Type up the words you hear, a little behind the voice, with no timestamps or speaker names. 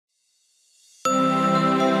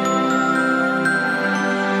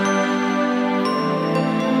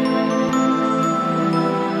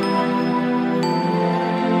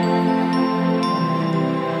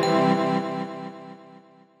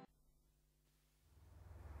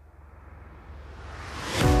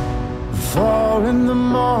4 in the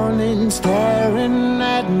morning, staring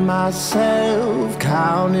at myself,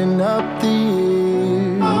 counting up the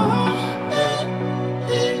years.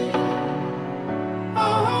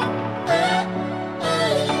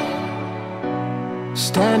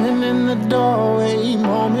 Standing in the doorway,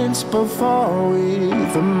 moments before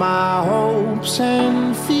with my hopes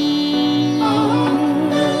and fears.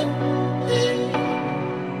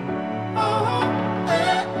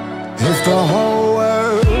 If the whole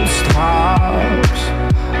world stops,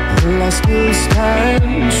 will I still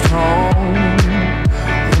stand strong?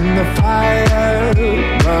 When the fire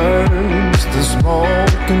burns, the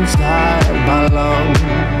smoke inside my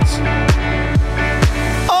lungs.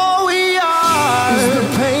 All we are is the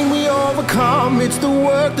pain we overcome. It's the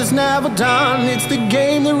work that's never done. It's the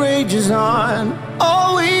game that rages on.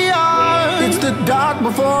 All we are, it's the dark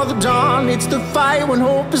before the dawn. It's the fight when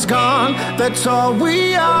hope is gone. That's all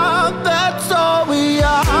we are, that's all we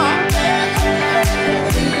are.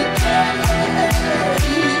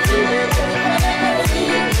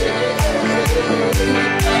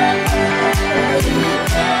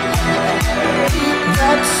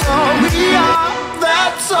 That's all we are,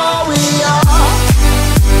 that's all we are.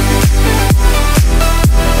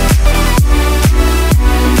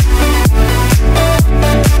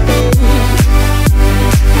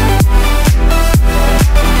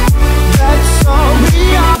 That's all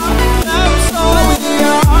we are, that's all we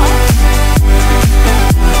are.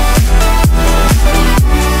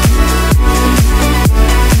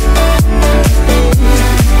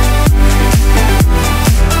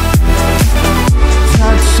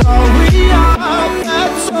 That's all we are,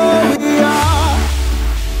 that's all we are.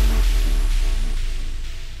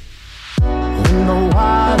 When the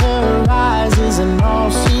water rises and all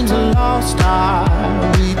seems lost,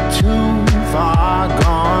 are we too far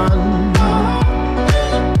gone?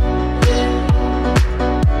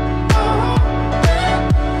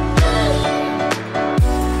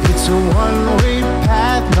 It's a one-way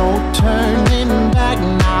path, no turning back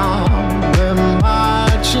now. We're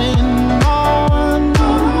marching on.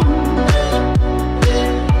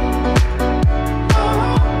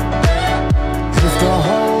 If the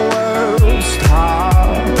whole world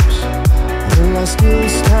stops, will I still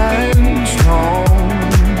stand strong?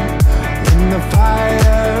 When the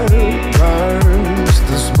fire burns,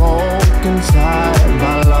 the smoke inside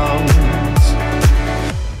my lungs.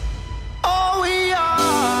 All we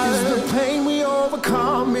are is the pain we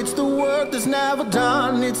overcome. It's the work that's never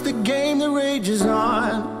done. It's the game that rages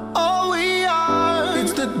on. All we are,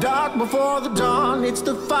 it's the dark before the dawn. It's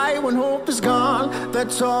the fight when hope is gone.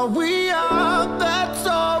 That's all we are, that's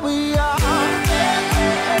all we are.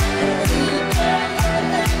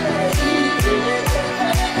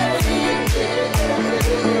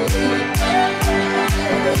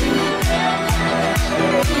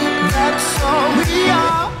 That's all we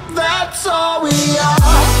are, that's all we are.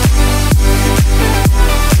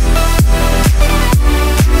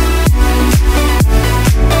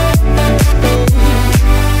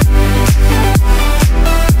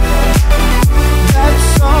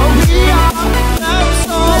 That's all we are, that's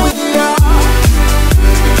all we are.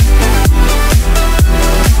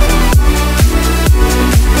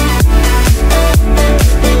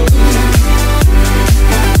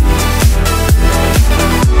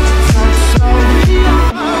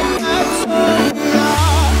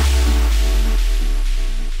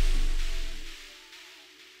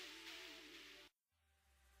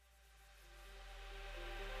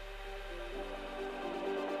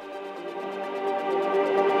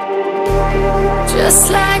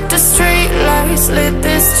 Just like the street lights lit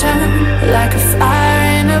this town, like a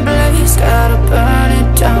fire in a blaze, gotta burn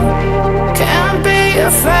it down. Can't be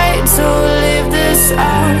afraid to leave this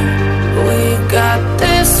out. We got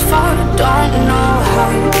this far, don't know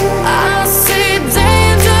how. I see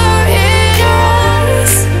danger in your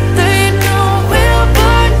eyes. They know we'll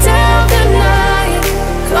burn down the night.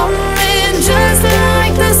 Coming just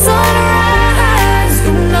like the sunrise.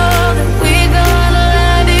 You know that we gonna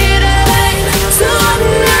let it rain.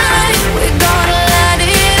 Tonight we gonna let it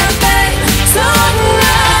rain.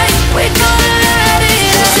 Tonight we gonna let it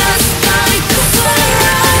rain. Just like the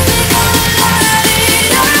sunrise, we gonna let it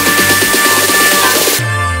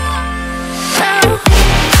rain.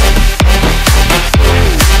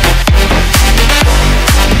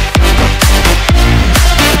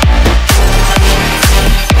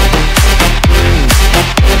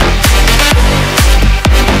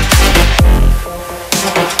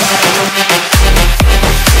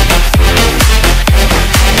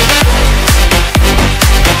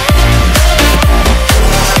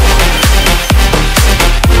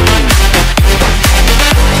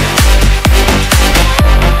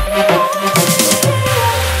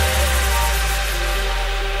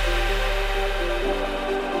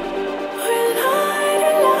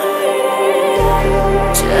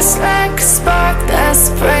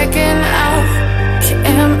 breaking out.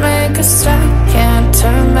 Can't make a stop, can't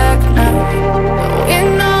turn back now. We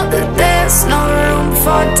know that there's no room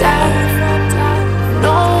for doubt.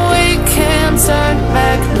 No, we can't turn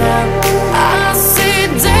back now. I see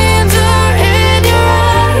danger in your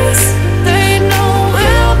eyes. They know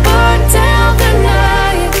we'll burn down the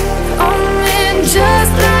night. Coming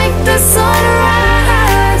just like the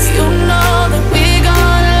sunrise. You know that we're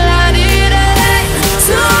gonna light it again.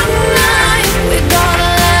 Tonight, we're gonna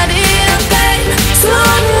light it again.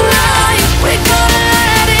 Tonight, we're gonna light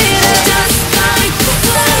it up. Just like the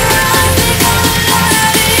sunrise, we're gonna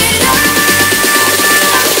light it up.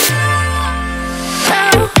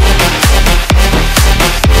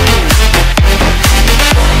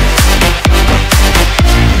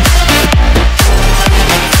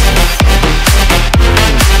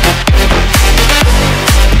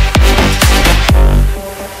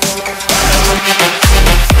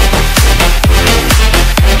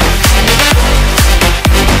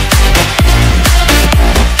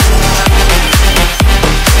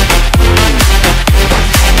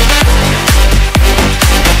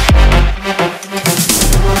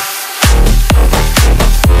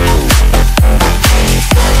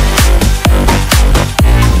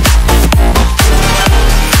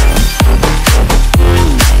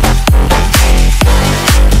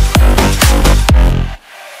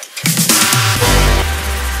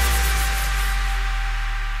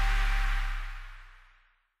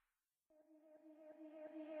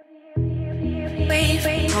 Wait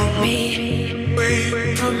for me,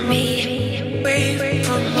 wait for me, wait for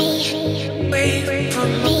me, wait for me, wait for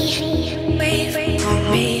me, wait for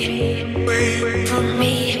me, wait for me,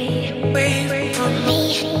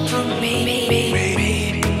 for me, wait for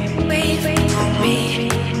me, wait for me,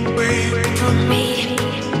 wait for me, wait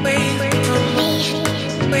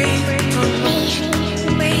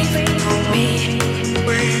for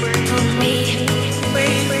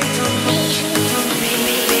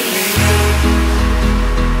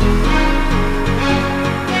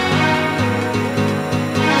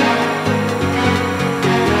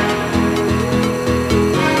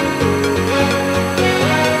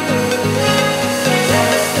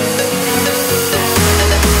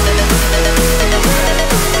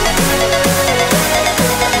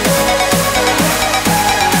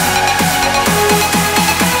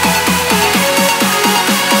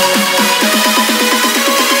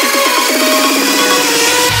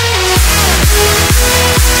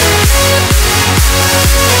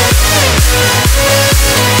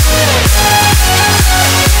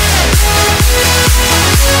for me, wait for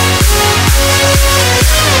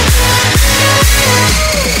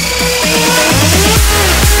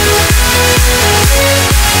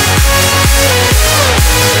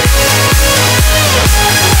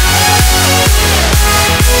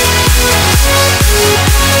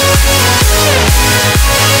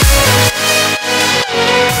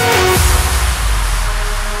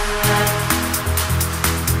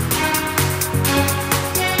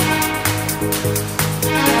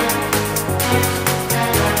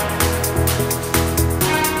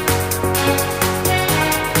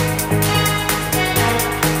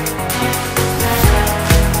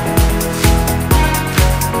wait for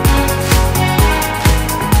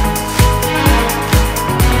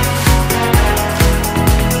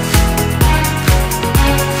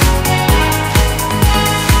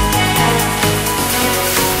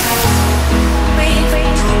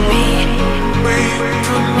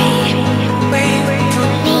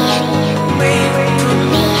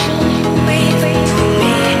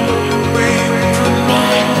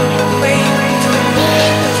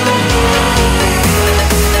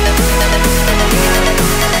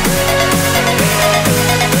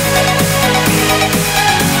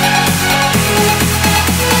me.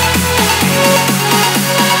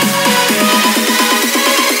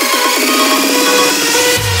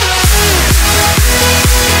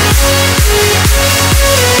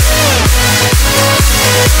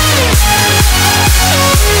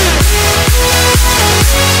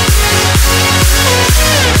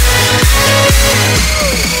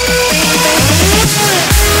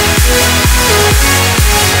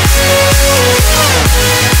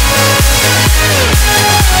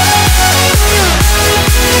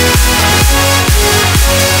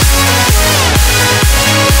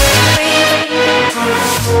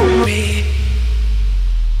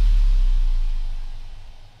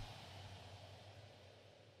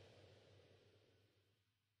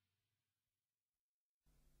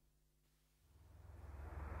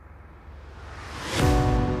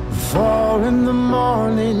 In the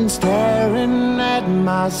morning, staring at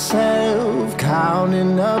myself,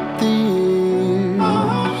 counting up the years.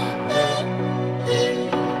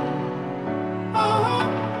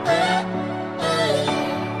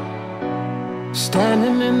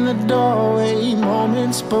 Standing in the doorway,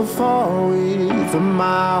 moments before with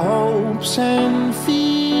my hopes and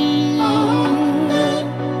fears.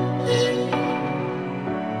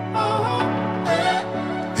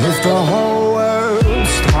 If the whole world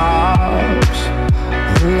stops,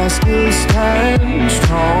 will I still stand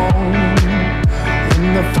strong?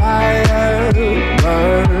 When the fire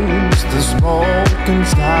burns, the smoke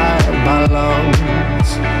inside my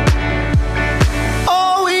lungs.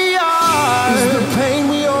 All we are is the pain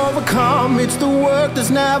we overcome. It's the work that's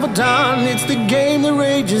never done. It's the game that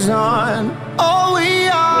rages on. All we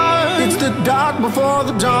are, it's the dark before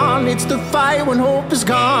the dawn. It's the fight when hope is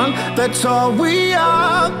gone. That's all we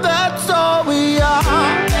are. That's all we are.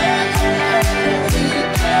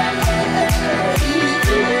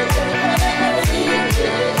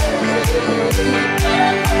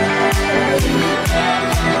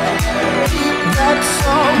 That's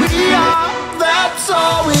all we are. That's all we are. That's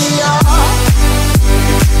all we are.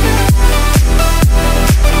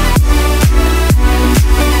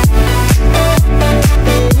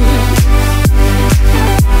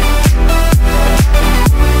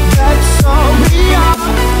 That's all we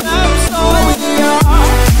are.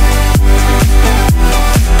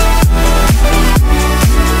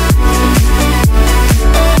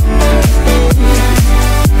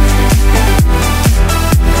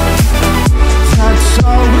 That's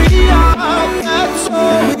all we are. That's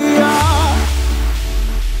all we are.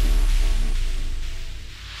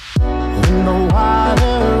 When the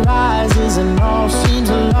water rises and all seems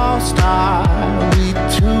lost, are we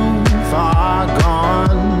too far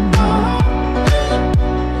gone?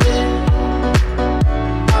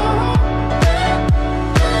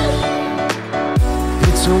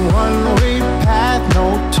 It's a one-way path, no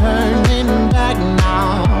turning back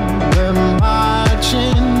now. We're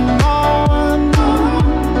marching on.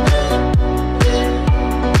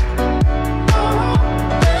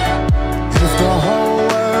 If the whole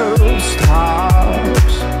world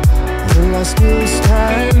stops, will I still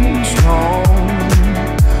stand strong?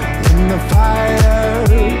 When the fire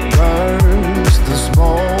burns, the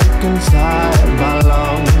smoke inside my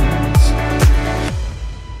lungs.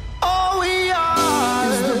 All we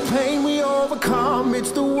are is the pain we overcome.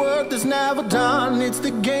 It's the work that's never done. It's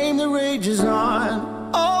the game that rages on.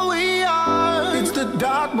 All we are, it's the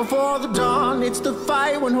dark before the dawn. It's the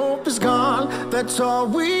fight when hope is gone. That's all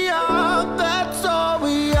we are. That's all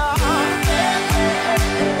we are.